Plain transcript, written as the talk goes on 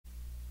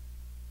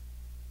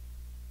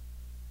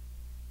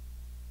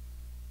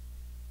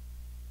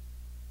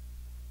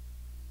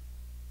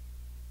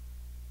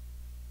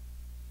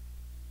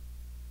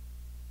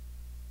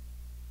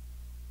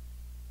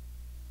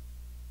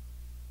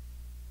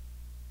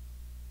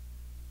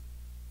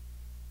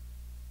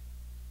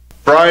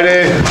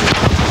Friday.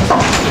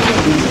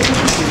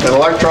 And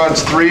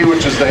Electrons 3,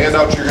 which is the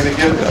handout you're going to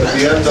get at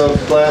the end of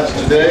class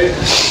today,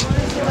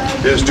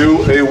 is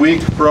due a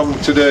week from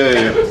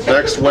today,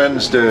 next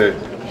Wednesday.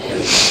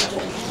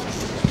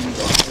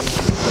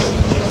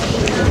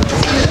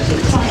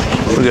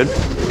 We're good.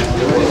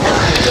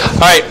 All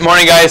right,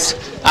 morning guys.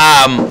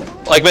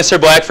 Like Mr.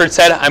 Blackford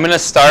said, I'm going to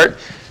start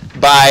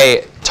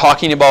by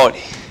talking about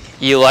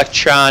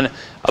electron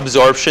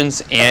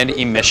absorptions and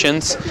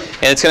emissions,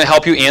 and it's going to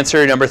help you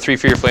answer number 3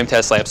 for your flame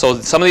test lab.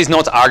 So some of these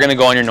notes are going to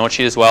go on your note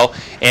sheet as well,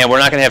 and we're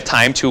not going to have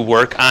time to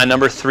work on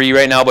number 3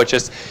 right now, but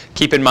just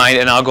keep in mind,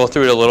 and I'll go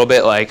through it a little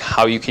bit, like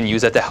how you can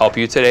use that to help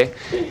you today.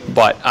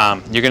 But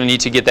you're going to need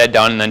to get that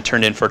done and then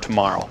turned in for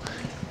tomorrow.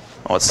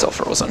 Oh, it's still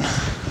frozen.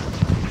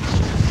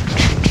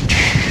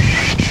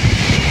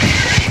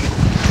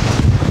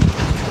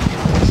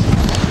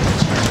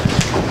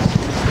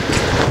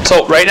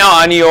 So right now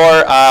on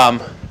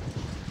your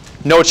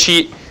note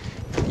sheet,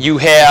 you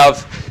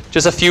have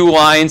just a few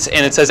lines,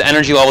 and it says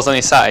energy levels on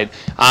the side.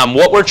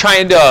 What we're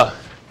trying to,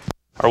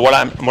 or what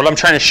I'm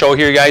trying to show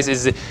here, guys,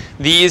 is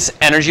these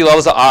energy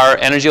levels are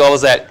energy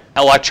levels that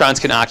electrons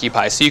can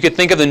occupy. So you could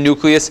think of the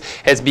nucleus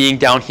as being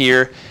down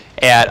here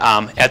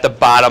at the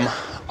bottom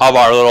of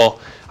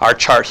our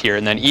chart here,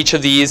 and then each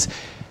of these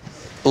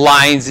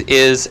lines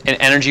is an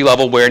energy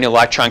level where an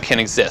electron can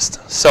exist.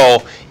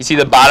 So you see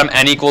the bottom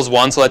n equals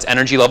 1, so that's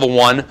energy level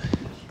 1.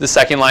 The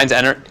second line's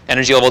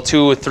energy level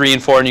 2, 3,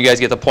 and 4, and you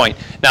guys get the point.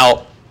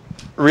 Now,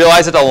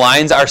 realize that the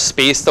lines are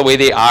spaced the way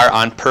they are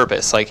on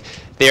purpose. Like,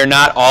 they are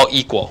not all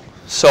equal.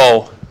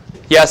 So,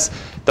 yes,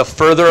 the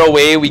further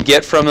away we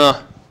get from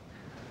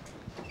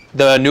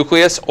the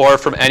nucleus or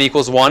from n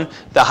equals 1,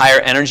 the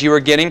higher energy we're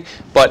getting.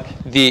 But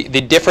the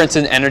difference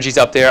in energies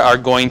up there are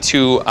going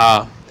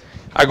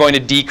to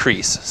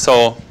decrease.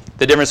 So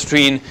the difference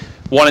between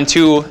 1 and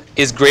 2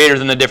 is greater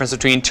than the difference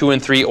between 2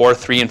 and 3 or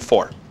 3 and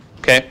 4.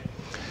 Okay?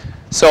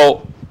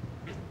 So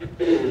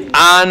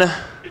on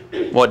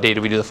what day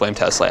did we do the flame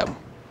test lab?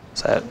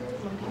 Is that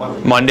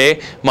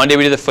Monday? Monday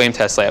we did the flame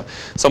test lab.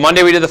 So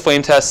Monday we did the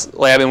flame test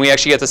lab, and we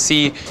actually got to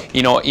see,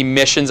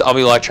 emissions of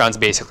electrons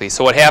basically.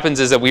 So what happens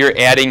is that we are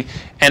adding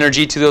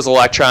energy to those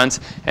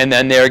electrons, and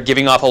then they're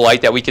giving off a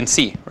light that we can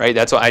see, right?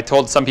 That's what I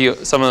told some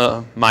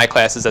of my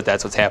classes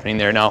that's what's happening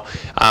there. Now,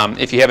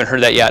 if you haven't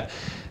heard that yet,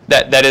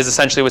 that is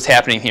essentially what's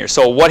happening here.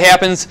 So what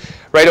happens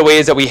right away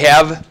is that we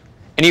have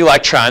an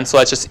electron, so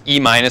that's just E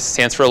minus,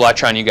 stands for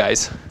electron, you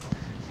guys.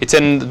 It's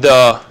in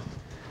the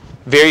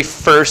very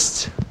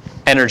first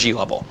energy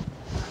level.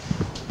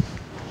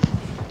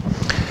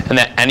 And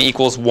that n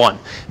equals 1.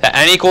 That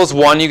n equals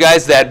 1, you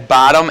guys, that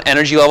bottom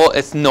energy level,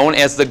 it's known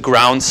as the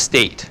ground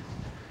state.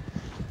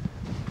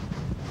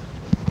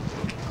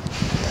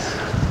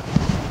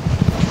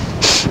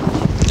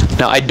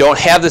 Now, I don't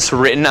have this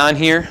written on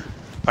here,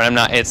 but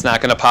it's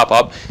not going to pop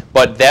up,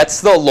 but that's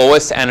the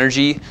lowest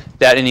energy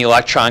that an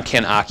electron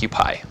can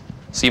occupy.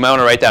 So you might want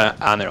to write that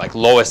on there, like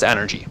lowest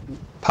energy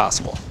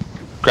possible,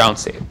 ground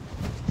state.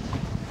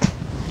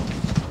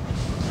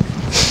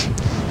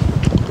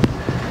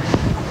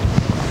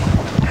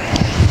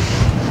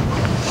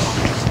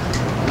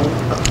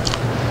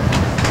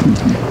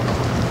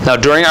 Now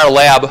during our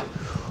lab,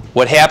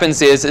 what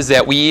happens is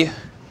that we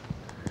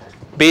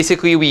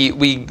basically we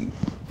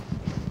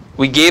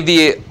gave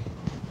the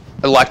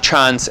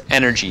electrons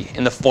energy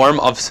in the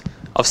form of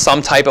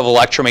some type of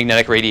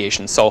electromagnetic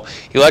radiation. So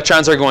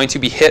electrons are going to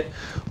be hit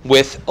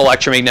with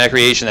electromagnetic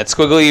radiation. That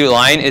squiggly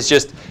line is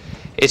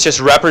just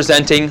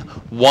representing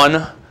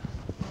one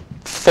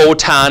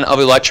photon of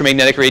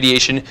electromagnetic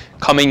radiation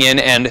coming in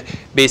and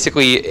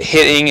basically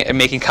hitting and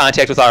making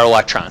contact with our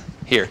electron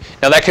here.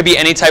 Now that could be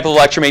any type of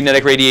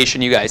electromagnetic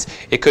radiation, you guys.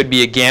 It could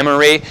be a gamma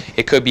ray,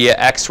 it could be an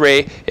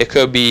X-ray, it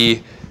could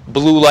be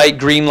blue light,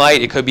 green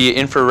light, it could be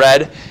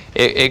infrared.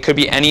 It could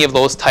be any of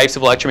those types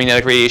of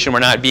electromagnetic radiation. We're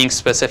not being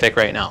specific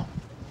right now.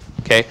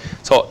 Okay?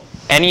 So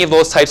any of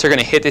those types are going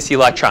to hit this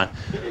electron.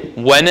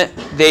 When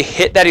they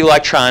hit that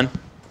electron,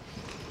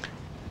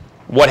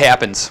 what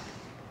happens?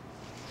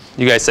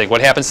 You guys think, what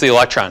happens to the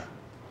electron?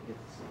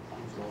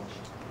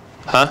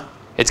 Huh?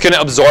 It's going to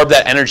absorb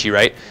that energy,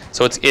 right?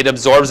 So it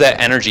absorbs that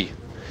energy.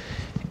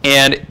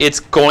 And it's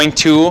going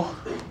to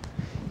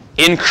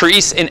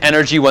increase in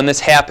energy when this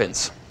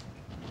happens.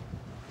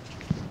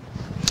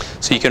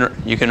 So you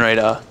can write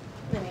a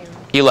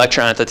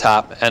electron at the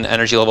top and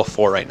energy level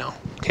 4 right now.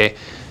 Okay.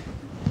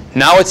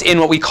 Now it's in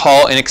what we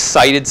call an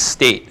excited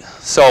state.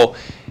 So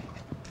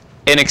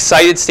an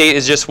excited state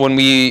is just when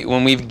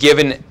we've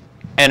given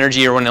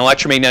energy, or when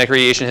electromagnetic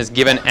radiation has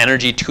given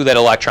energy to that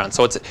electron.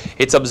 So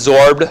it's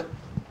absorbed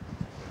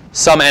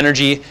some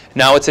energy.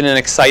 Now it's in an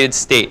excited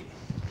state.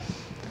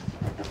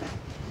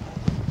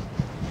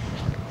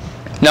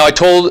 Now I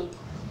told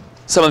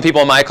some of the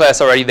people in my class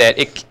already that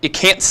it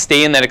can't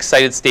stay in that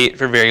excited state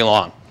for very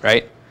long,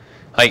 right?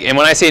 Like, and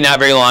when I say not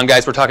very long,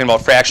 guys, we're talking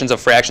about fractions of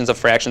fractions of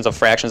fractions of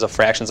fractions of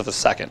fractions of a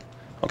second,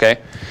 okay?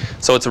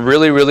 So it's a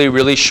really, really,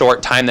 really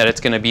short time that it's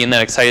going to be in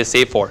that excited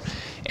state for.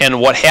 And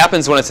what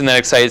happens when it's in that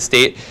excited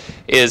state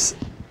is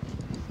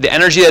the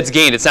energy that's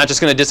gained, it's not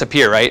just going to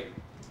disappear, right?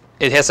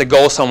 It has to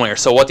go somewhere.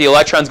 So what the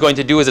electron's going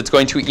to do is it's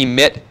going to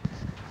emit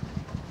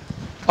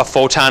a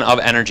photon of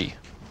energy.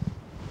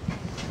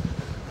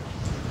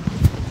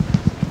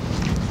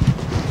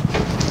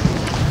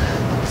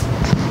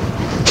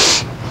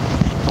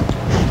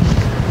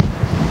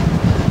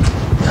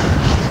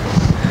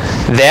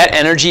 That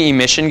energy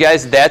emission,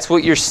 guys, that's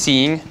what you're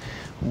seeing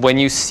when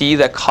you see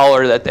the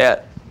color that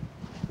that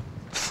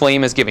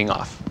flame is giving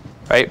off,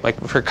 right? Like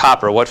for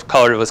copper, what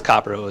color was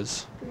copper? It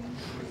was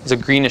a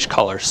greenish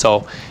color.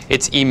 So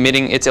it's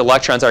emitting, its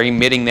electrons are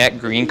emitting that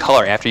green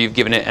color after you've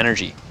given it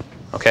energy,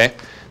 okay?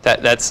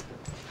 That's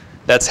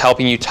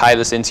helping you tie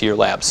this into your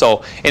lab.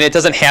 So, and it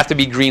doesn't have to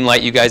be green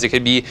light, you guys. It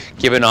could be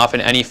given off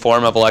in any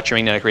form of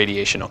electromagnetic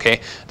radiation,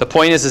 okay? The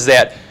point is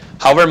that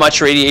however much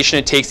radiation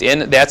it takes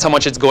in, that's how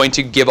much it's going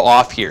to give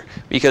off here,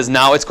 because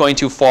now it's going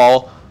to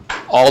fall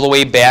all the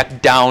way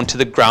back down to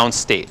the ground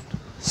state.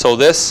 So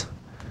this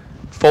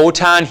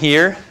photon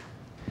here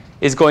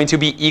is going to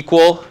be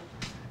equal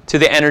to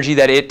the energy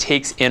that it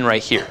takes in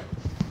right here.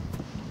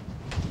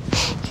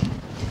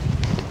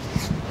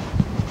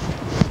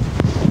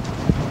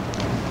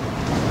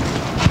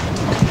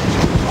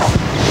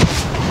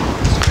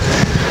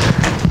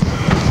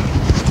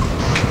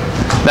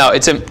 Now,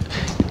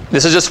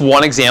 this is just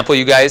one example,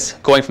 you guys,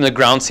 going from the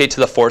ground state to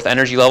the fourth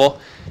energy level.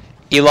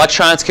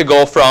 Electrons could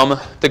go from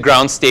the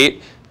ground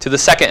state to the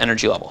second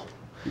energy level.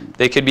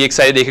 They could be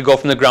excited. They could go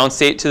from the ground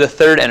state to the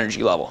third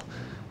energy level.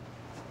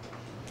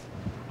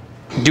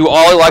 Are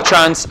all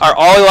electrons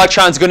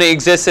going to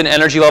exist in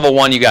energy level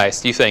 1, you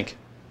guys, do you think?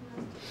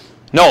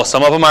 No,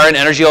 some of them are in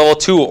energy level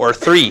 2 or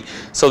 3.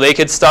 So they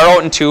could start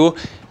out in 2,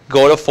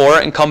 go to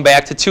 4, and come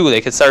back to 2.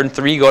 They could start in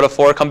 3, go to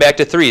 4, come back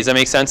to 3. Does that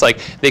make sense? Like,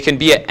 they can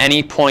be at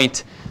any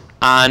point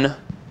on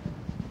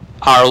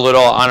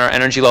our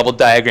energy level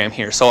diagram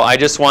here. So I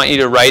just want you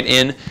to write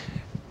in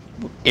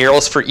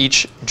arrows for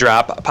each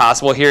drop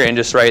possible here, and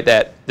just write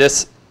that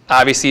this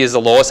obviously is the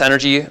lowest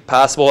energy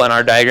possible in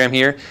our diagram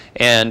here,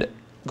 and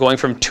going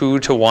from 2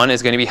 to 1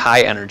 is going to be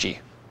high energy.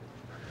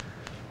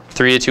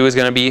 3 to 2 is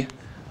going to be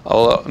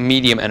a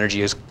medium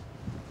energy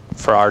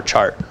for our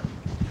chart.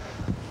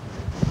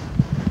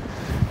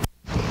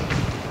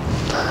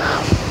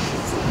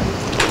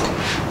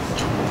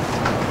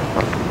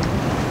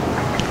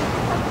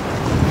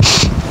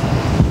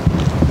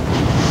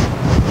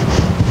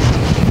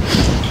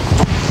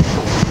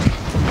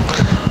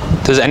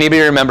 Does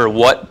anybody remember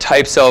the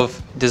types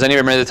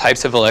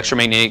of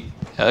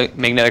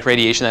electromagnetic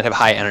radiation that have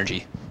high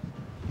energy?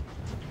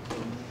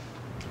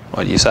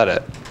 Well, you said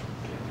it.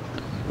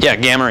 Yeah,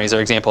 gamma rays are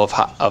an example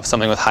of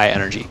something with high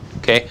energy.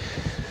 Okay.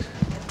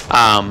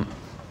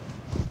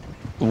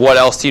 What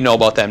else do you know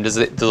about them? Is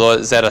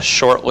that a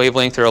short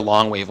wavelength or a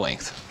long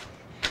wavelength?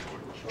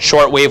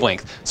 Short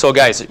wavelength. So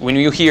guys, when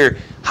you hear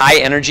high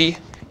energy,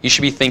 you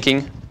should be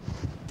thinking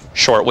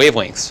short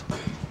wavelengths.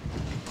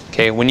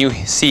 Okay. When you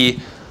see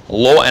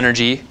low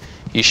energy,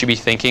 you should be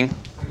thinking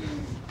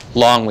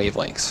long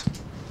wavelengths.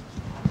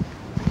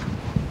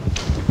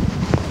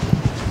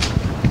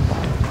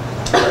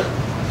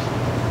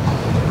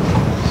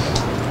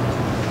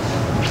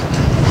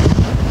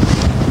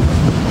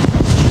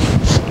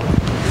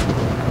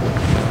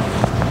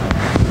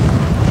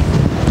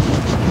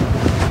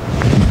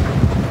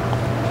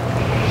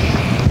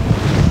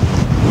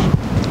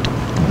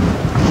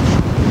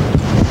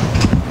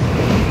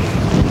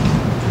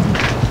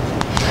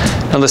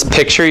 Now this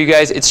picture, you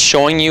guys, it's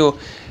showing you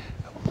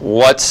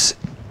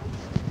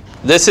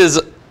this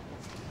is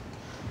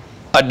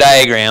a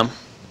diagram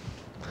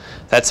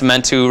that's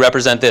meant to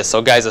represent this.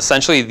 So guys,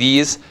 essentially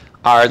these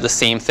are the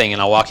same thing,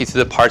 and I'll walk you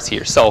through the parts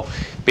here. So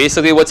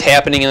basically what's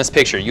happening in this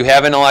picture, you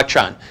have an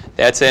electron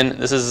that's in,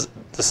 this is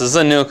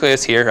the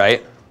nucleus here,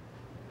 right?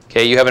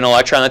 Okay, you have an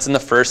electron that's in the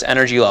first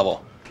energy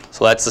level.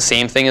 So that's the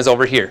same thing as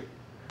over here.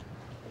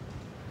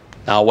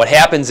 Now what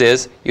happens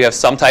is you have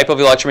some type of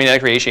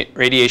electromagnetic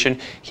radiation.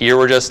 Here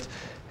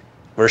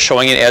we're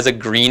showing it as a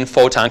green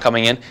photon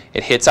coming in.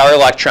 It hits our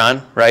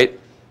electron, right?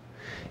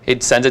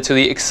 It sends it to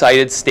the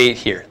excited state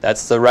here.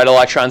 That's the red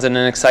electrons in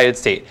an excited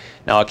state.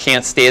 Now it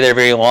can't stay there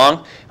very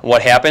long.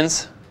 What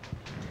happens?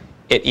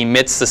 It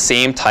emits the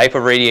same type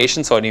of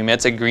radiation, so it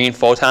emits a green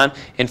photon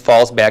and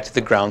falls back to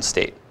the ground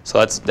state.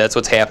 So that's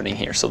what's happening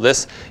here. So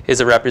this is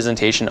a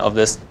representation of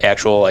this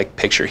actual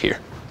picture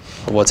here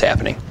of what's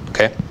happening.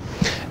 Okay.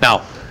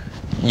 Now,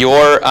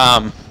 your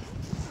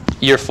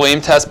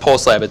flame test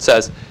post lab, it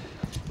says,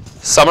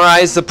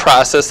 summarize the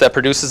process that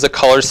produces the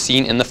colors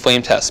seen in the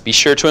flame test. Be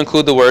sure to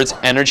include the words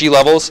energy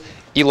levels,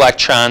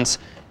 electrons,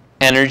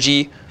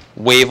 energy,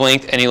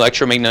 wavelength, and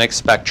electromagnetic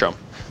spectrum.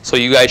 So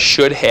you guys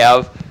should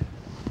have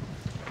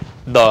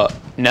the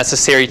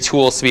necessary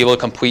tools to be able to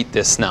complete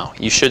this now.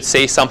 You should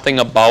say something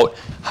about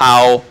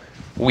how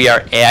we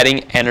are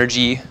adding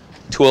energy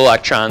to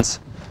electrons,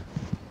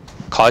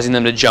 causing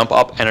them to jump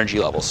up energy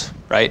levels,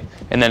 right?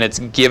 And then it's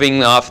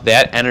giving off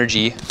that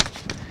energy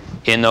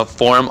in the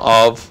form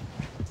of,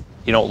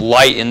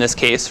 light in this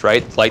case,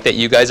 right? Light that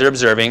you guys are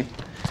observing.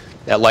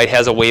 That light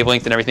has a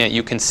wavelength and everything that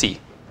you can see,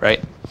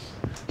 right?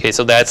 Okay,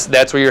 so that's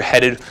where you're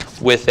headed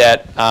with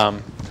that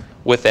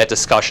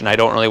discussion. I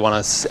don't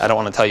want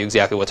to tell you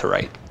exactly what to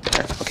write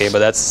there. Okay, but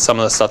that's some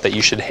of the stuff that you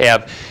should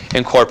have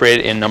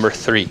incorporated in number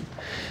 3.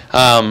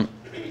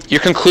 Your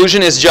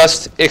conclusion is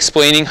just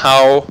explaining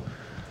how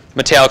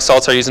metallic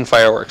salts are used in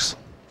fireworks.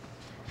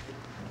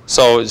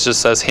 So it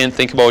just says, hint,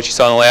 think about what you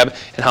saw in the lab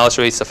and how this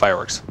relates to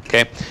fireworks. Okay,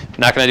 I'm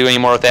not going to do any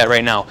more with that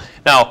right now.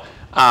 Now,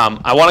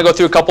 I want to go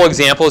through a couple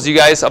examples, you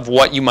guys, of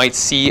what you might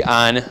see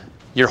on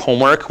your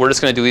homework. We're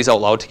just going to do these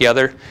out loud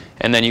together,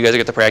 and then you guys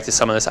get to practice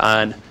some of this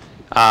on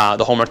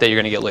the homework that you're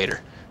going to get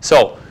later.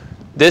 So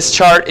this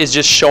chart is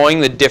just showing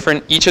the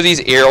different, each of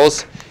these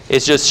arrows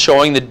is just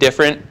showing the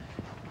different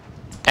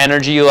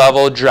energy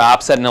level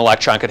drops that an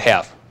electron could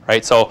have,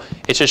 right? So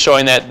it's just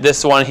showing that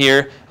this one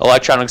here,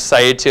 electron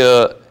excited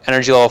to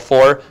energy level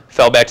 4,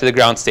 fell back to the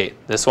ground state.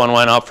 This one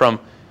went up from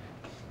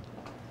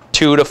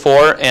 2 to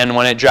 4, and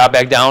when it dropped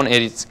back down,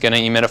 it's going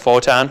to emit a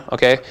photon,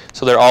 okay?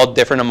 So they're all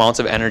different amounts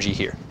of energy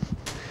here.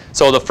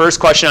 So the first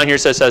question on here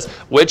says,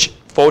 which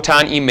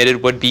photon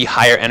emitted would be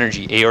higher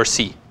energy, A or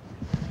C?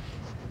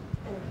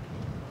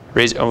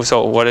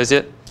 So what is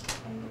it?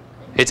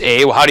 It's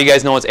A. Well, how do you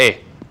guys know it's A?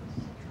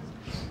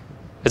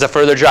 It's a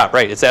further drop,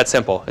 right? It's that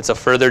simple. It's a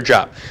further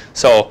drop.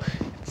 So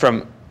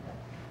from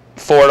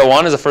 4 to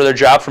 1 is a further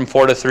drop from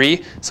 4 to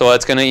 3. So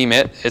it's going to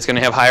emit, it's going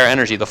to have higher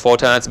energy, the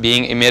photon that's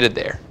being emitted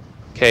there.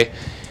 Okay.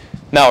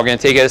 Now we're going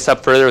to take it a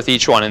step further with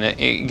each one.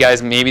 And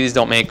guys, maybe these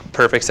don't make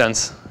perfect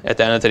sense at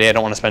the end of the day. I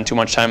don't want to spend too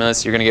much time on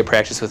this. You're going to get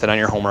practice with it on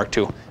your homework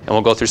too. And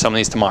we'll go through some of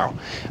these tomorrow.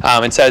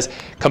 It says,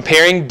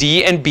 comparing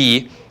D and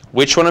B,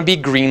 which one would be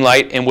green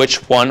light and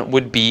which one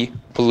would be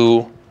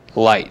blue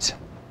light?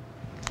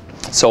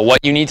 So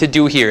what you need to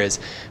do here is,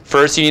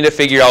 first you need to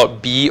figure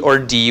out B or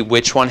D,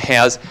 which one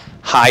has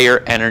higher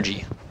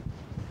energy.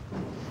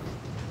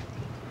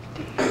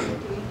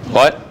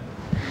 What?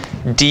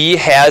 D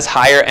has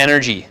higher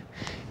energy.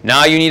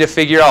 Now you need to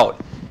figure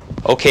out,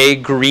 okay,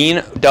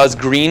 does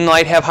green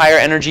light have higher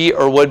energy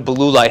or would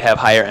blue light have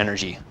higher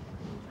energy?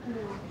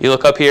 You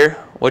look up here,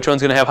 which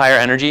one's going to have higher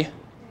energy?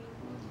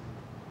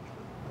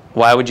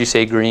 Why would you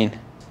say green?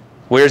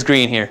 Where's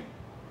green here?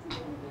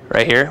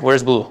 Right here?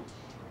 Where's blue?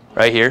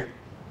 Right here?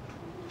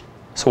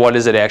 So what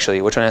is it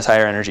actually? Which one has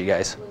higher energy,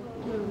 guys?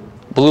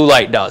 Blue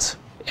light does.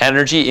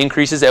 Energy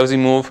increases as we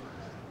move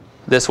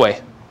this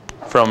way,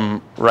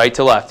 from right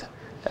to left.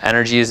 The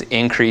energy is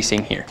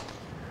increasing here.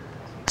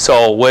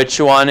 So which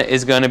one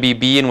is going to be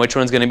B and which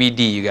one's going to be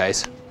D, you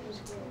guys?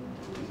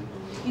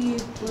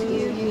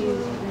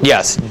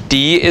 Yes,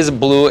 D is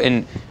blue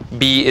and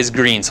B is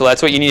green. So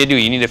that's what you need to do.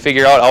 You need to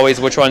figure out always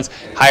which one's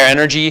higher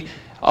energy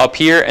up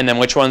here and then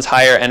which one's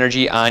higher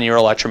energy on your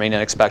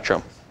electromagnetic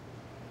spectrum.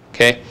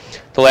 Okay?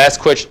 The last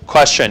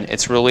question,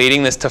 it's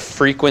relating this to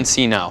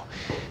frequency now.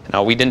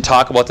 Now we didn't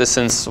talk about this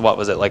since, what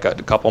was it, like a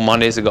couple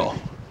Mondays ago.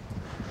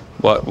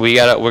 But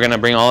we're going to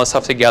bring all this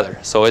stuff together.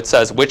 So it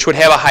says, which would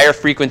have a higher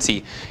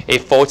frequency, a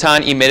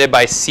photon emitted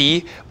by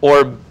C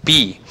or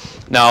B?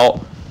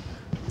 Now,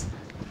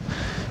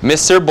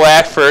 Mr.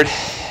 Blackford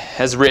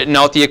has written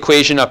out the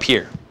equation up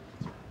here.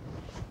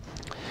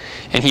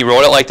 And he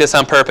wrote it like this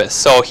on purpose.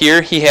 So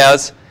here he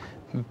has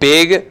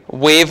big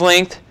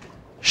wavelength,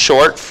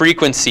 short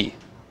frequency.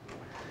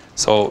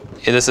 So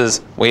this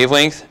is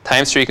wavelength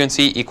times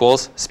frequency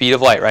equals speed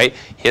of light, right?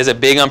 He has it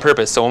big on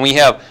purpose. So when we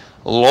have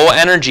low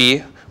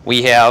energy,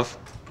 we have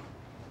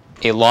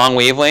a long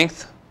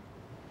wavelength,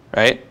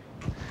 right?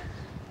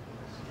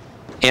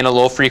 And a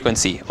low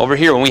frequency. Over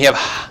here, when we have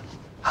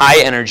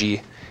high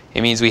energy,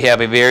 it means we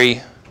have a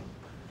very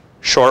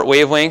short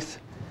wavelength,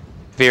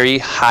 very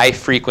high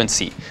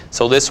frequency.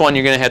 So this one,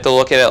 you're going to have to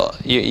look at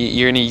it,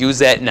 you're going to use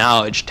that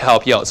knowledge to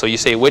help you out. So you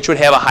say, which would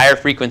have a higher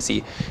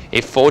frequency?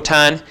 A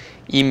photon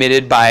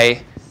emitted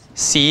by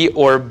C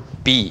or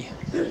B?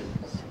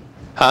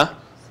 Huh?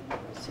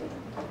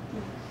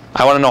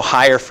 I want to know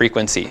higher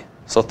frequency.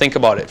 So think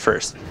about it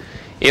first.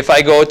 If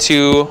I go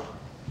to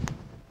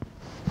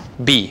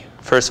B,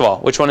 first of all,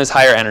 which one is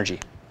higher energy?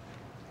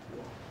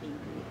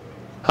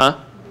 Huh?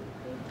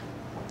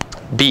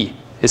 B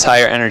is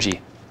higher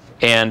energy,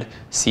 and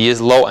C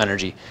is low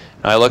energy.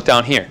 Now I look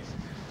down here.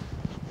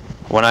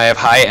 When I have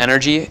high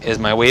energy, is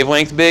my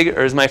wavelength big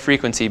or is my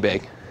frequency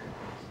big?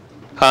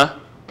 Huh?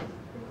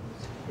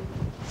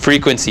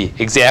 Frequency,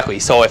 exactly.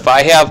 So if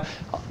I have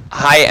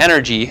high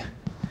energy,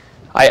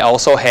 I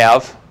also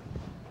have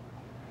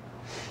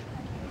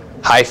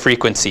high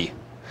frequency.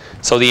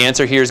 So the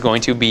answer here is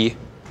going to be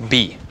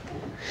B.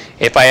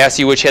 If I ask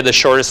you which had the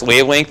shortest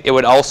wavelength, it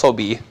would also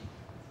be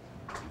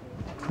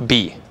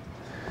B.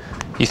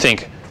 You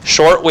think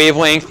short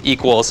wavelength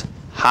equals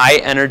high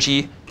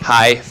energy,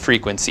 high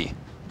frequency.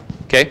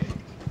 Okay?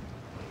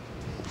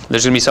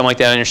 There's going to be something like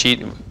that on your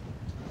sheet.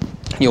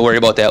 You'll worry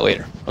about that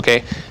later.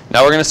 Okay?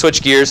 Now we're going to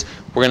switch gears.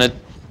 We're going to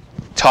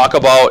talk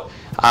about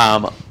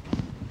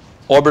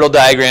orbital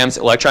diagrams,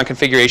 electron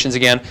configurations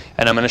again,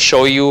 and I'm going to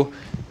show you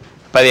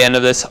by the end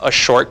of this a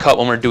shortcut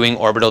when we're doing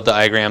orbital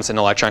diagrams and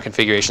electron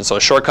configurations. So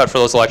a shortcut for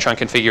those electron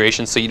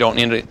configurations so you don't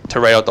need to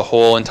write out the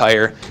whole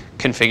entire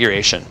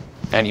configuration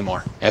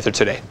anymore after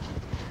today.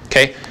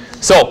 Okay,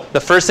 so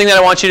the first thing that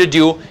I want you to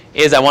do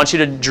is I want you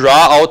to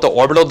draw out the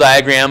orbital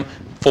diagram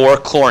for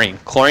chlorine.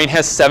 Chlorine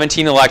has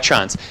 17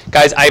 electrons.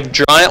 Guys, I've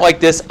drawn it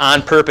like this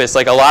on purpose.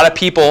 Like a lot of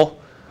people,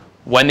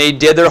 when they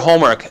did their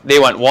homework, they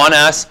went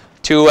 1s,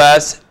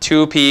 2s,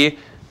 2p,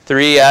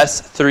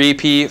 3s,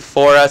 3p,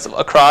 4s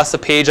across the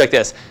page like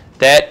this.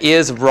 That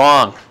is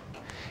wrong.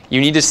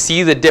 You need to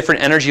see the different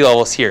energy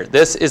levels here.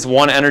 This is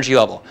one energy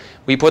level.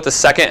 We put the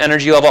second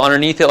energy level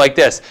underneath it like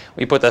this.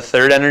 We put the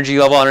third energy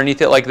level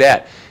underneath it like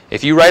that.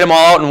 If you write them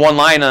all out in one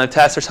line on a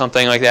test or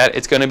something like that,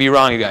 it's going to be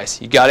wrong, you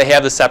guys. You got to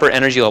have the separate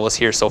energy levels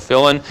here. So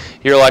fill in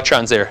your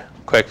electrons there,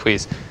 quick,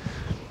 please.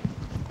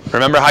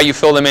 Remember how you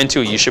fill them in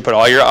too. You should put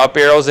all your up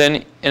arrows in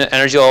an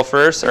energy level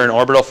first, or an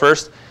orbital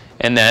first,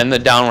 and then the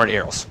downward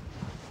arrows.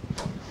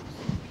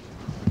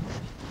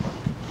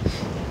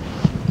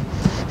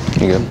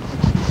 You good?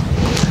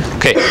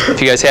 Okay, if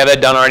you guys have that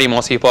done already,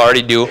 most people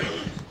already do,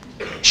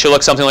 it should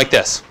look something like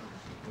this.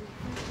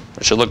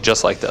 It should look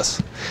just like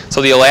this.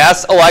 So the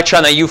last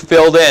electron that you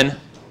filled in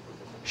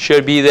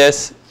should be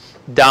this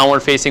downward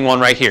facing one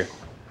right here.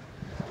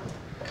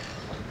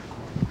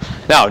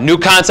 Now, new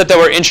concept that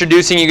we're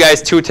introducing you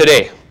guys to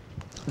today.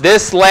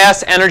 This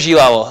last energy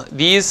level,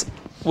 these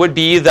would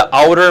be the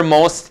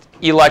outermost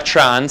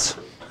electrons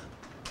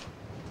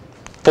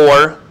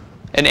for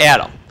an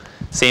atom.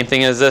 Same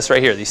thing as this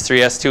right here, these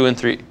 3s2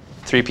 and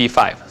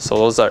 3p5. So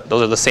those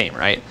are the same,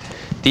 right?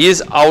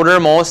 These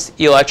outermost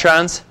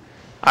electrons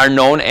are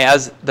known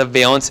as the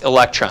valence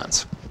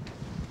electrons.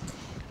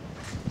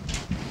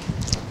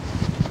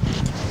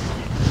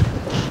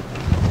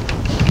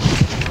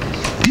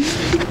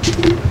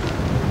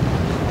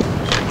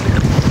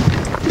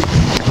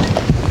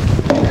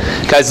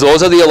 Guys,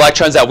 those are the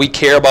electrons that we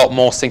care about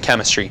most in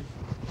chemistry.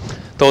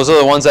 Those are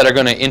the ones that are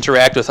going to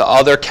interact with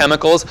other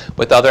chemicals,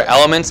 with other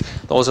elements.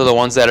 Those are the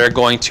ones that are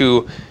going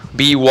to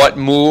be what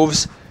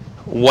moves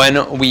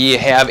when we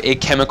have a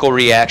chemical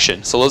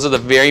reaction. So those are the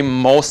very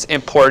most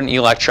important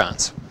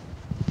electrons.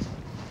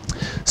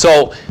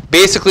 So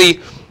basically,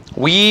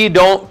 we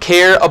don't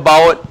care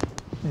about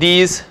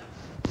these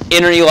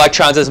inner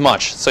electrons as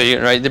much. So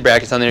you write the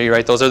brackets on there, you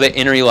write those are the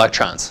inner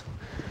electrons.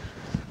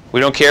 We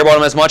don't care about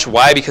them as much.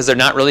 Why? Because they're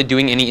not really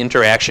doing any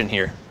interaction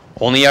here.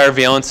 Only our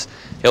valence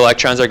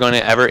electrons are going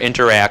to ever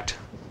interact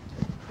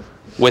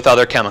with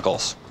other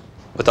chemicals,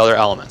 with other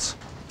elements.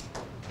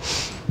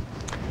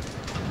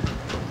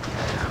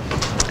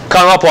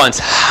 Count them up once.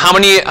 How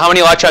many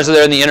electrons are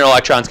there in the inner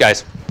electrons,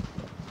 guys?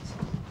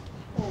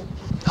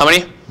 How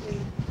many?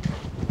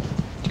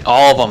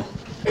 All of them.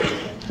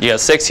 You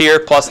got 6 here,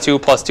 plus 2,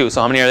 plus 2.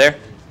 So how many are there?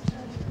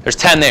 There's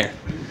 10 there.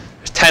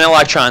 There's 10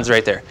 electrons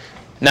right there.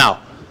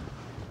 Now,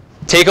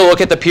 take a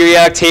look at the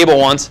periodic table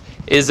once.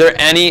 Is there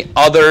any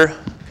other,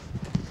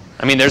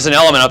 I mean, there's an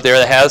element up there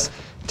that has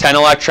 10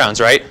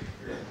 electrons, right?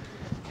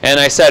 And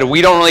I said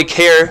we don't really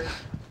care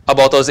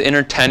about those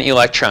inner 10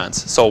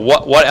 electrons. So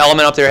what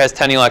element up there has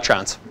 10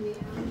 electrons?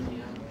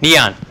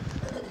 Neon.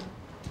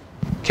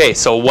 Okay,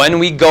 so when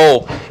we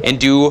go and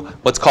do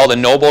what's called a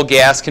noble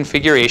gas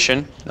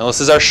configuration, now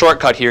this is our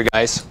shortcut here,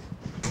 guys.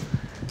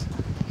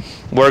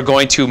 We're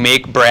going to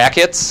make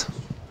brackets.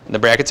 The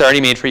brackets are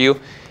already made for you.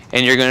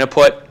 And you're going to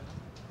put,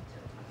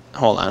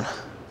 hold on.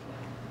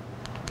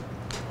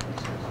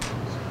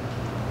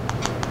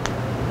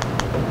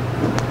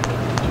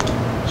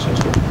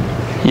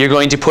 You're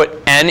going to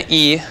put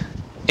Ne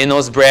in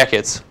those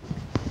brackets.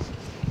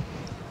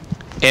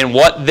 And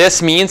what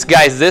this means,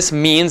 guys, this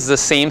means the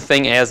same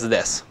thing as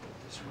this.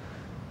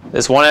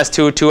 This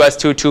 1s2,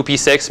 2s2,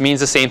 2p6 means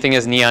the same thing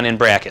as neon in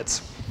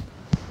brackets.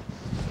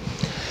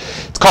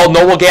 It's called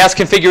noble gas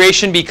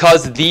configuration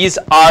because these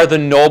are the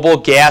noble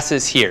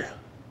gases here.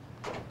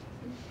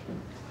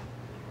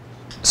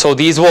 So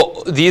these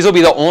will be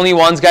the only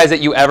ones, guys,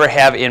 that you ever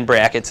have in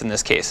brackets in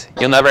this case.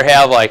 You'll never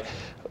have like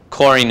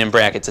chlorine in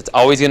brackets. It's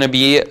always going to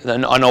be a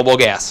noble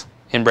gas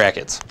in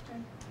brackets.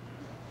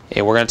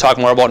 Okay, we're going to talk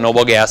more about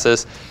noble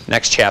gases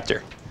next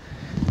chapter.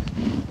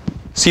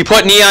 So you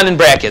put neon in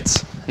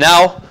brackets.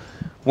 Now,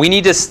 we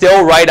need to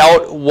still write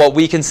out what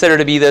we consider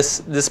to be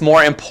this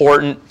more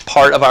important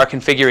part of our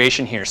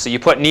configuration here. So you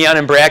put neon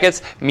in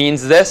brackets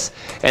means this,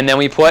 and then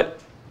we put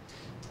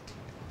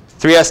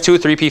 3s2,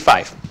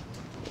 3p5.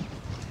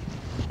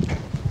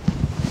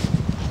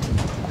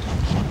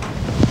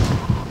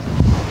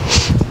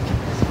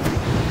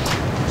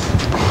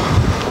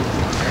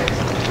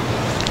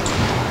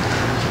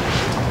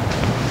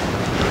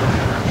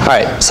 All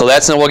right, so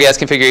that's noble gas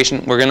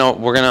configuration. We're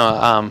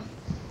gonna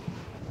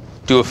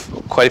do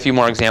quite a few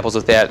more examples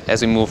with that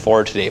as we move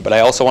forward today. But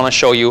I also want to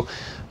show you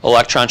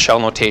electron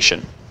shell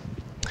notation.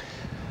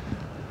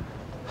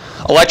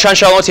 Electron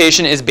shell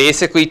notation is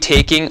basically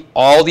taking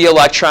all the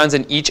electrons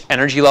in each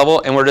energy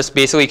level and we're just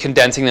basically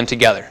condensing them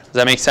together. Does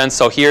that make sense?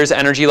 So here's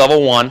energy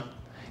level 1,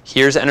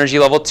 here's energy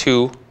level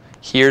 2,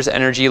 here's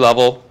energy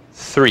level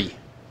 3.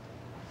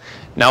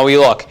 Now we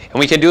look, and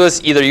we can do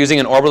this either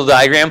using an orbital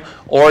diagram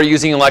or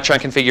using electron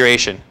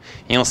configuration.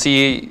 And you'll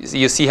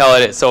see how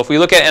it is. So if we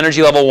look at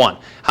energy level 1,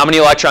 how many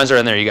electrons are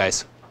in there, you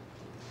guys?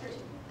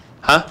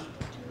 Huh?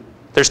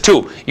 There's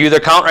two. You either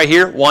count right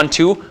here, 1,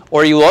 2,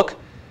 or you look,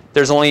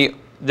 there's only,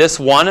 this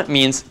 1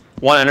 means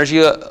 1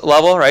 energy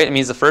level, right? It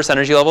means the first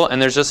energy level,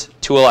 and there's just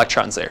 2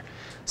 electrons there.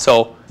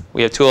 So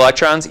we have 2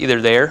 electrons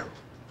either there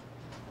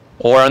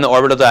or on the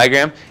orbital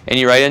diagram, and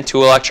you write in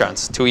 2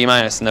 electrons, 2e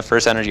minus in the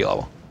first energy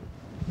level.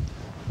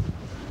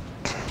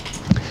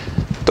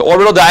 The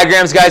orbital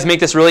diagrams, guys, make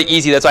this really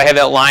easy. That's why I have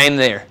that line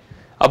there.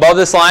 Above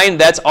this line,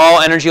 that's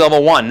all energy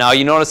level 1. Now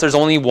you notice there's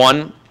only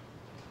 1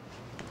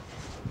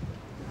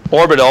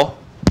 orbital,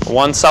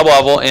 1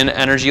 sublevel in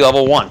energy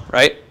level 1,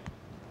 right?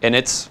 And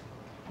it's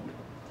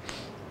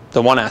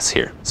the 1s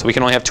here. So we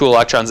can only have 2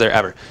 electrons there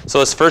ever. So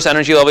this first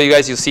energy level, you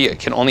guys, you'll see it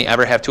can only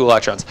ever have 2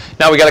 electrons.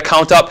 Now we got to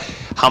count up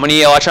how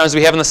many electrons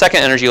we have in the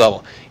second energy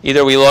level.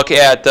 Either we look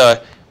at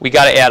the, we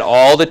got to add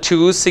all the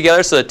 2's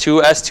together, so the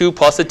 2s2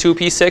 plus the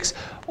 2p6,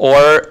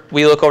 or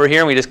we look over here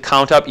and we just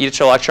count up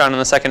each electron in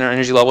the second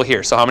energy level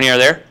here. So how many are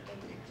there?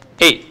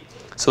 8.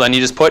 So then you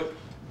just put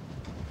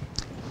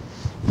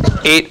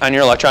 8 on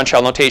your electron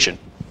shell notation.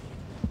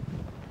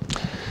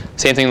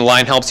 Same thing, the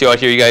line helps you out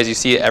here, you guys. You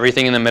see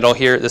everything in the middle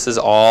here. This is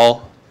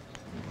all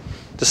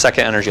the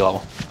second energy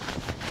level.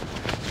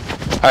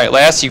 All right,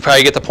 last, you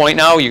probably get the point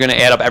now. You're going to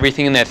add up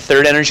everything in that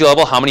third energy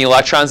level. How many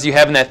electrons do you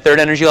have in that third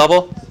energy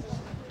level?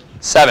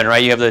 7,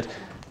 right? You have the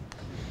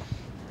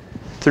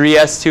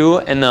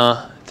 3s2 and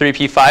the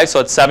 3p5, so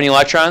it's 7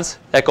 electrons.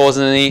 That goes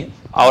in the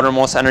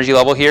outermost energy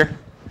level here.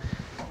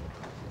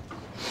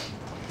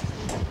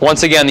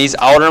 Once again, these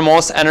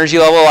outermost energy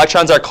level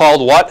electrons are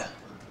called what?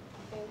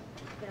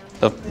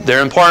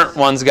 They're important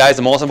ones, guys.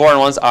 The most important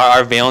ones are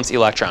our valence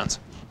electrons.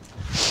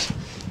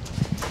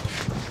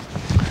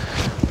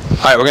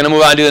 All right, we're going to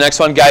move on to the next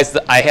one. Guys,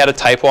 I had a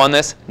typo on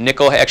this.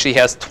 Nickel actually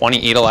has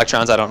 28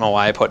 electrons. I don't know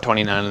why I put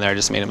 29 in there. I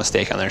just made a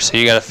mistake on there. So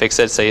you got to fix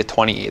it, say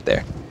 28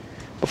 there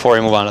before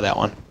we move on to that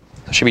one.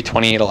 There should be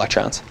 28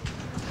 electrons.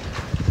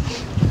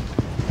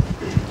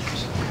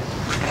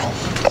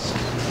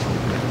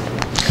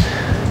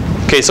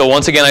 Okay, so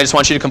once again, I just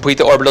want you to complete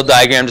the orbital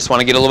diagram. Just want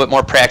to get a little bit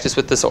more practice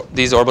with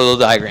these orbital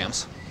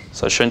diagrams.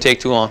 So it shouldn't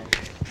take too long.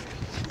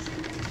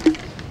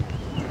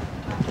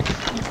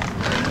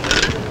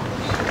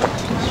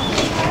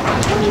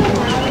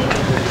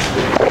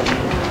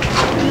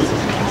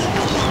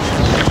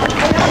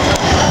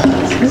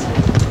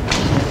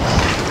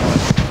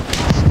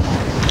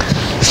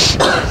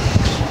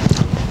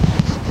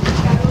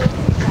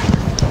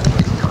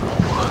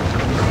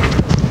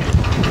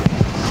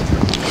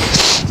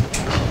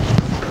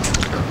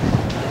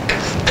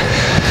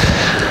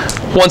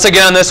 Once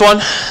again on this one,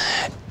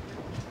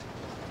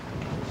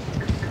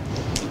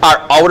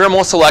 our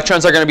outermost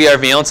electrons are going to be our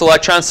valence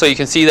electrons. So you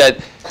can see that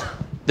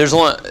there's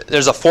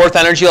a fourth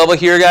energy level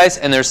here, guys,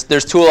 and there's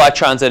 2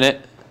 electrons in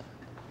it.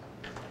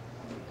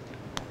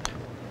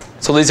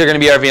 So these are going to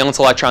be our valence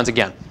electrons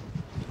again.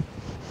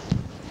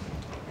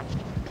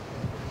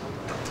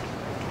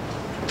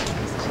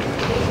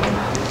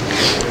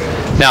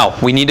 Now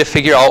we need to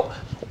figure out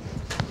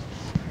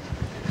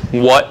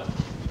what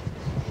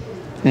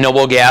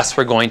noble gas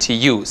we're going to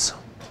use.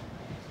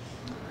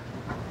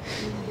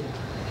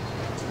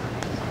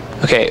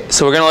 Okay,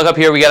 so we're going to look up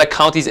here. We got to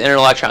count these inner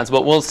electrons,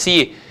 but we'll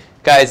see,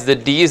 guys. The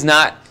D is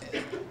not.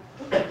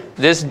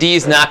 This D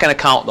is not going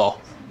to count though.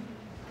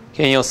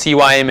 Okay, and you'll see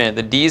why in a minute.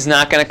 The D is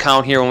not going to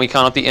count here when we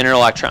count up the inner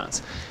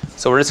electrons.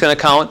 So we're just going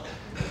to count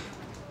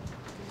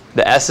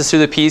the S's through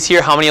the P's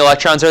here. How many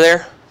electrons are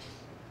there?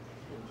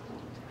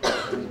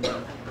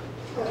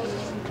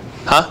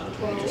 Huh?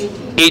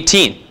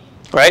 18,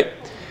 right?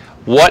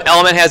 What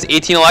element has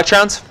 18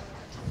 electrons?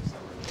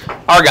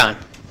 Argon.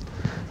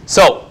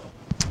 So,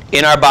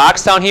 in our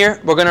box down here,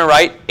 we're going to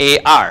write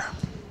AR.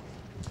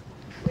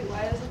 Wait,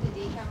 why doesn't the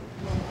D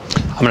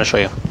count? I'm going to show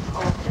you.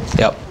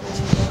 Yep.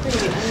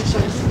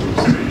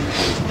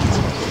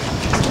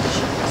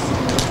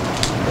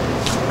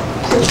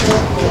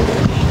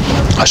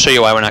 I'll show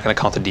you why we're not going to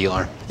count the D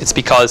alarm. It's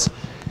because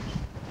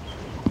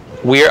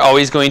we're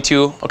always going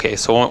to, okay,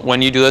 so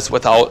when you do this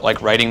without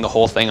like writing the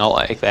whole thing out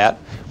like that,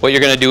 what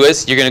you're going to do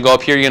is you're going to go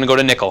up here, you're going to go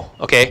to nickel,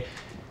 okay?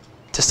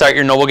 To start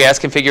your noble gas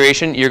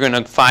configuration, you're going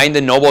to find the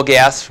noble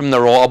gas from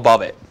the row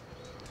above it,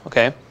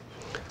 okay?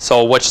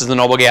 So which is the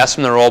noble gas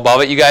from the row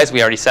above it, you guys?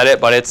 We already said it,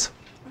 but it's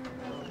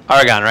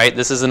argon, right?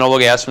 This is the noble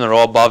gas from the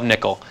row above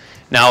nickel.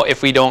 Now,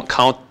 if we don't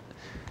count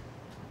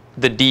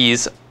the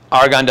D's,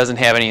 argon doesn't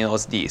have any of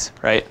those D's,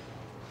 right?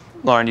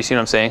 Lauren, do you see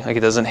what I'm saying? Like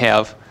it doesn't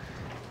have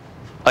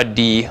a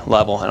D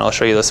level, and I'll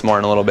show you this more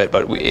in a little bit,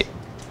 but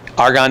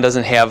argon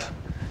doesn't have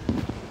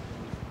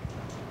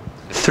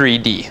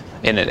 3D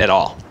in it at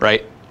all,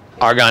 right?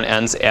 Argon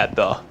ends at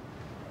the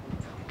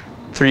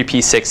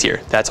 3p6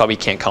 here. That's why we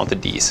can't count the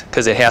D's,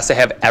 because it has to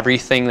have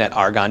everything that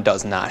argon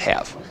does not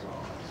have.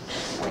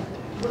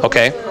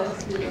 Okay?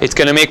 It's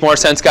going to make more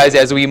sense, guys,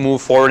 as we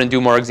move forward and do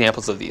more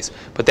examples of these.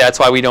 But that's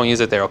why we don't use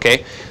it there,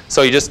 okay?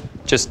 So you just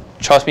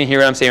trust me, hear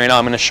what I'm saying right now.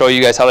 I'm going to show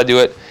you guys how to do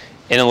it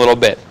in a little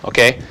bit,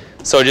 okay?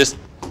 So just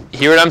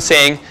hear what I'm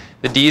saying.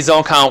 The D's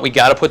don't count. We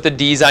got to put the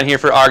D's on here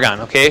for argon,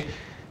 okay?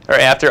 Or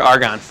after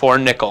argon for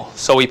nickel.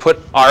 So we put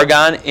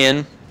argon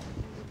in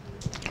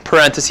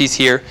parentheses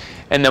here,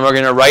 and then we're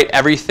going to write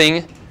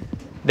everything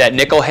that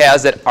nickel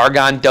has that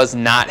argon does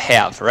not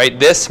have, right?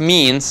 This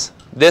means,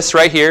 this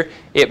right here,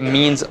 it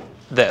means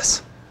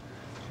this.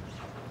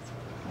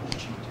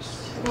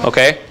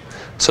 Okay?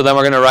 So then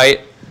we're going to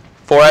write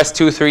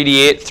 4s2,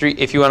 3d8.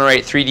 If you want to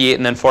write 3d8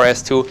 and then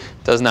 4s2,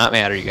 does not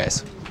matter, you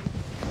guys.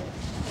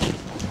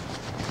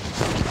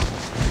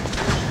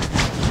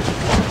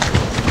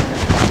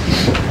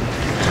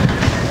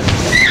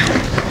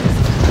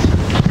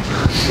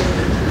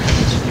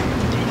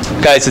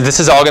 Guys, this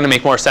is all going to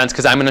make more sense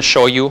because I'm going to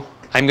show you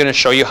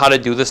how to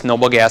do this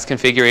noble gas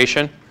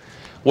configuration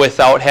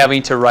without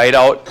having to write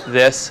out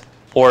this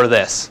or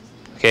this.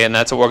 Okay, and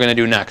that's what we're going to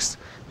do next.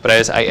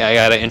 But I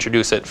got to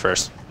introduce it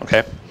first.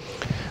 Okay.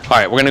 All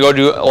right, we're going to go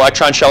do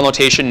electron shell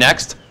notation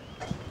next.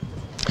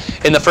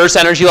 In the first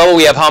energy level,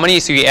 we have how many?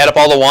 So you add up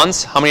all the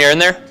ones. How many are in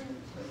there?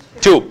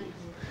 2.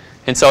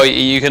 And so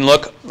you can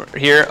look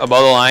here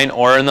above the line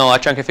or in the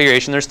electron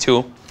configuration, there's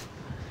 2.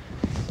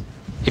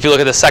 If you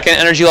look at the second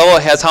energy level,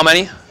 it has how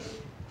many?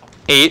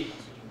 8.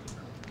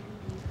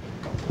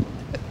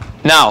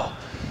 Now,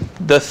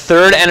 the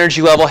third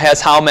energy level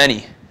has how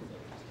many?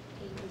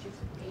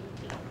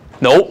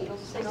 Nope.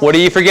 What are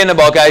you forgetting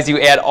about, guys? You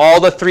add all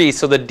the 3,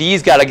 so the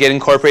D's got to get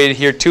incorporated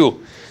here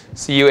too.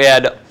 So you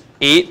add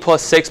 8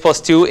 plus 6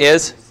 plus 2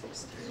 is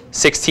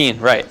 16,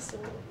 right?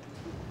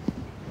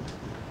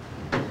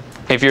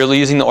 If you're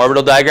using the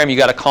orbital diagram, you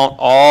got to count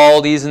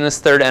all these in this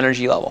third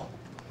energy level.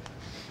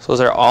 So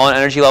those are all in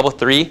energy level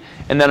 3.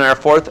 And then in our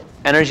fourth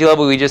energy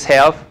level, we just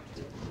have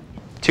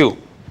 2.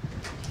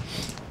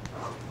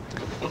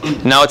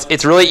 Now,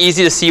 it's really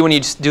easy to see when you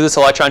do this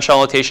electron shell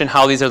notation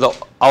how these are the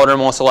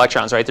outermost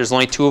electrons, right? There's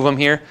only 2 of them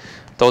here.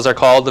 Those are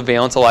called the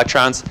valence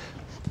electrons.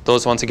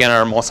 Those, once again,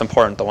 are most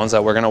important, the ones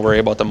that we're going to worry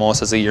about the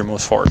most as the year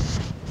moves forward.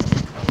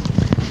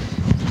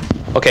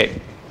 Okay.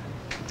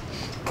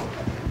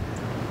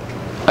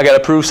 I got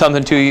to prove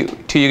something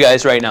to you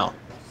guys right now.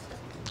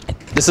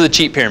 This is a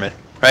cheat pyramid,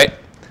 right?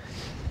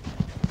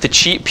 The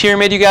cheat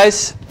pyramid, you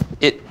guys,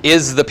 it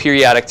is the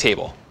periodic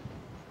table.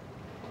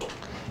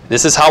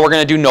 This is how we're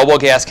going to do noble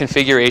gas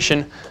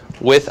configuration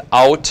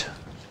without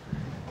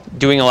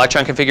doing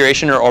electron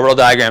configuration or orbital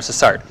diagrams to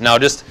start. Now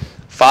just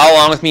follow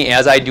along with me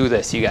as I do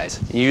this, you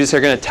guys. You just are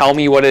going to tell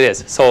me what it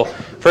is. So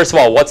first of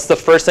all, what's the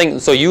first thing?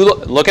 So you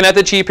looking at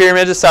the cheat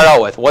pyramid to start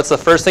out with, what's the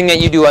first thing that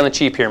you do on the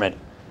cheat pyramid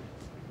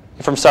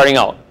from starting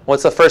out?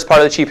 What's the first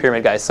part of the cheat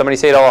pyramid, guys? Somebody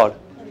say it out loud.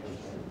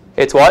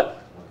 It's what?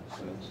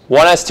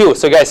 1s2.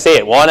 So guys, say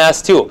it.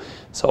 1s2.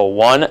 So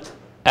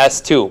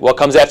 1s2. What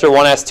comes after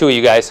 1s2,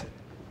 you guys?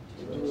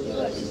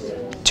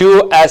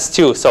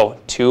 2s2. So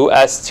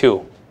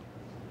 2s2.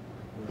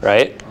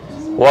 Right?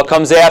 What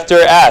comes after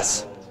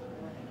s?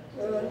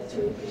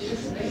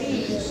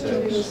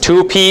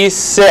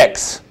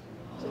 2p6.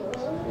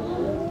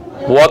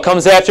 What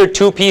comes after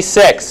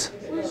 2p6?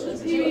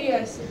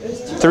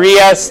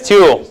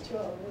 3s2.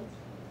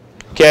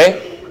 Okay?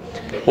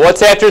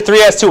 What's after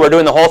 3s2? We're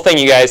doing the whole thing,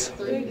 you guys.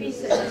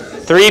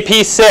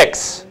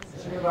 3p6.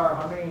 Think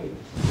about how many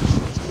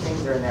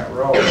things are in that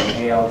row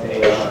from AL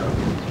to AR.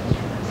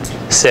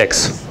 6.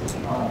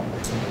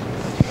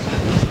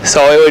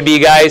 So it would be,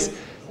 guys,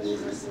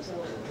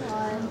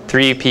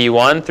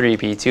 3p1,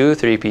 3p2,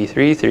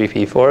 3p3,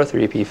 3p4,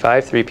 3p5,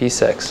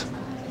 3p6.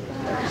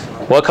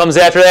 What comes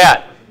after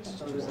that?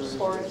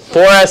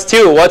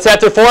 4s2. What's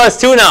after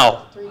 4s2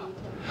 now?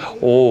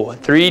 Oh,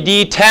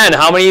 3d10.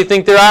 How many do you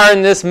think there are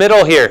in this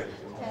middle here?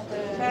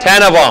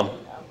 10 of them.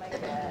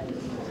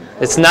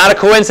 It's not a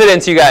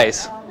coincidence, you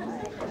guys.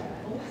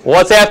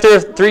 What's after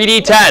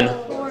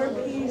 3d10?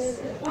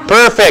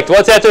 Perfect.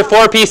 What's after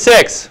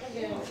 4p6?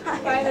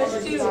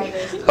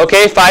 5s2.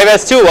 Okay,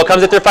 5s2. What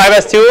comes after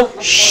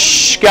 5s2?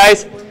 Shh,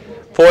 guys.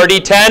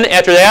 4d10.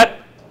 After that?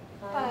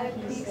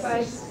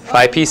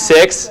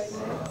 5p6.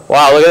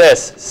 Wow, look at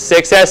this.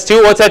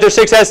 6s2. What's after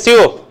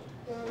 6s2?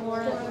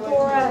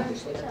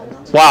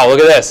 4f. Wow, look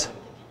at this.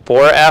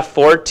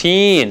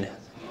 4f14.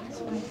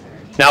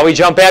 Now we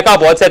jump back up.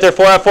 What's after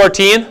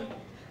 4f14?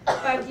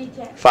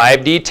 5d10.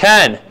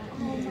 5d10.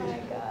 Oh my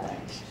gosh.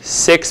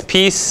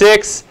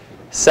 6p6,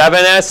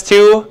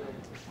 7s2,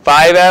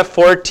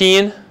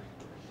 5f14,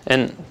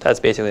 and that's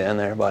basically in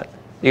there, but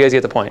you guys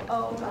get the point.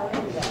 Oh my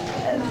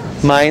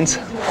god. Mines?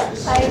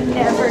 I've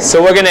never.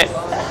 So we're gonna,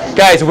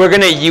 guys, we're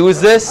gonna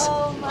use this.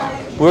 Oh my.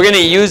 We're gonna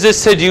use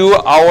this to do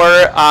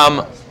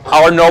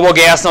our noble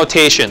gas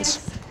notations.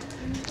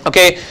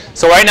 Okay,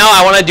 so right now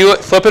I want to do it.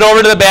 Flip it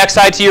over to the back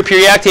side to your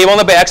periodic table on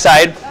the back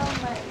side.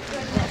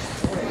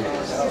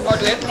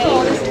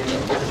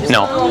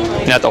 No,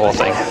 not the whole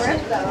thing.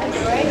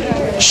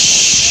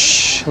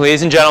 Shh,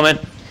 ladies and gentlemen.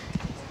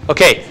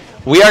 Okay,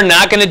 we are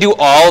not going to do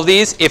all of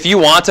these. If you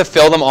want to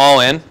fill them all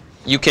in,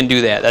 you can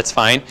do that. That's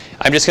fine.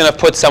 I'm just going to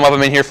put some of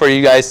them in here for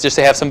you guys just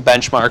to have some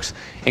benchmarks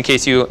in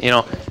case you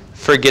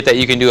forget that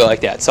you can do it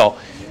like that. So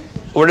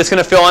we're just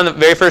going to fill in the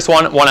very first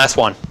one,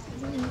 1s1.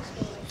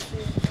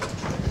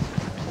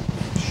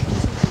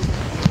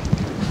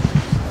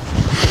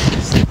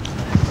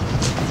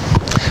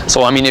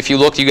 So I mean, if you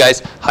look, you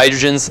guys,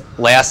 hydrogen's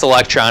last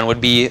electron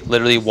would be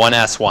literally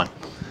 1s1.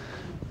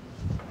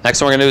 Next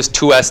one we're going to do is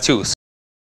 2s2.